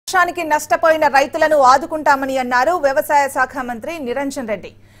వర్షానికి నష్టపోయిన రైతులను ఆదుకుంటామని అన్నారు వ్యవసాయ శాఖ మంత్రి నిరంజన్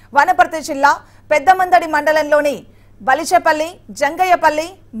రెడ్డి. వనపర్తి జిల్లా పెద్దమందడి మండలంలోని బలిచెపల్లి, జంగయ్యపల్లి,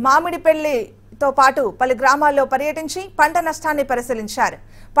 మామిడిపల్లితో పాటు పలు గ్రామాల్లో పర్యటించి పంట నష్టాన్ని పరిశీలించారు.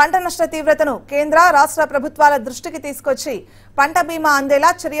 పంట నష్ట తీవ్రతను కేంద్ర, రాష్ట్ర ప్రభుత్వాల దృష్టికి తీసుకొచ్చి పంట బీమా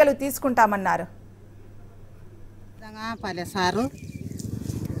అందేలా చర్యలు తీసుకుంటామన్నారు.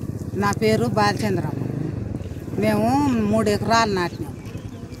 నా పేరు బాలచంద్రమ్మ. మేము 3 ఎకరాలు నాటినాం.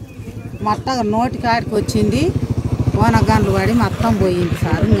 మొత్తం నోటికాడికి వచ్చింది, ఓనగన్లు పడి మొత్తం పోయింది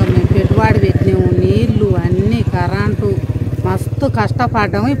సార్. ఇంకా మేము పెట్టుబడి పెట్టినాము, నీళ్లు అన్నీ, కరెంటు మస్తు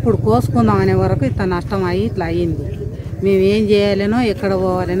కష్టపడ్డాము. ఇప్పుడు కోసుకుందాం అనే వరకు ఇంత నష్టం అయ్యి ఇట్లా అయ్యింది. మేము ఏం చేయాలనో, ఎక్కడ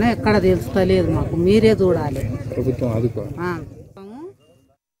పోవాలనో ఎక్కడ తెలుస్తలేదు మాకు. మీరే చూడాలి. ప్రభుత్వం ఆదుకో.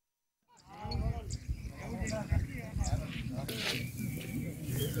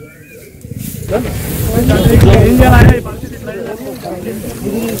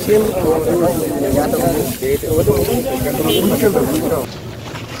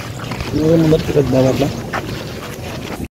 नंबर